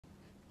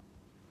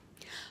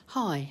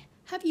Hi,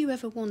 have you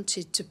ever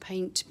wanted to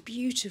paint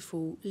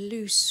beautiful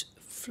loose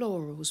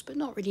florals but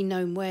not really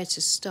known where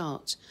to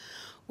start?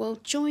 Well,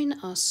 join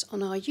us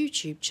on our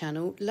YouTube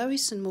channel,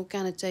 Lois and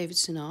Morgana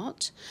Davidson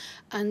Art,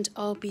 and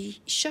I'll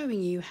be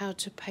showing you how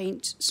to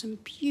paint some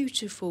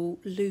beautiful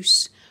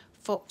loose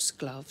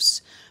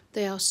foxgloves.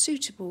 They are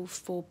suitable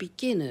for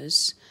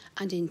beginners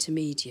and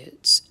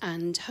intermediates,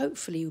 and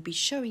hopefully we'll be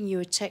showing you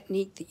a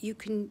technique that you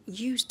can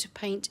use to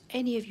paint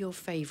any of your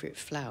favourite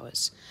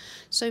flowers.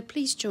 So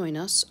please join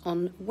us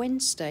on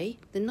Wednesday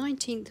the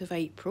 19th of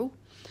April.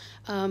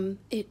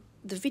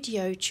 The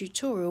video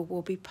tutorial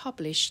will be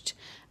published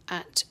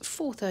at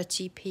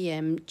 4:30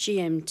 p.m.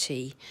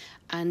 GMT,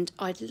 and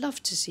I'd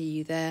love to see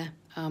you there.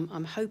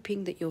 I'm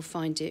hoping that you'll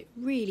find it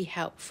really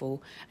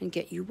helpful and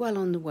get you well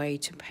on the way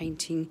to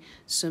painting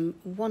some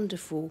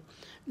wonderful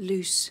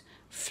loose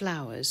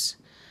flowers.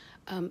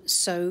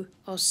 So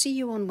I'll see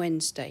you on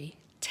Wednesday.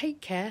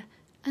 Take care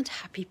and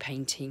happy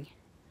painting.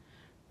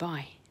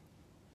 Bye.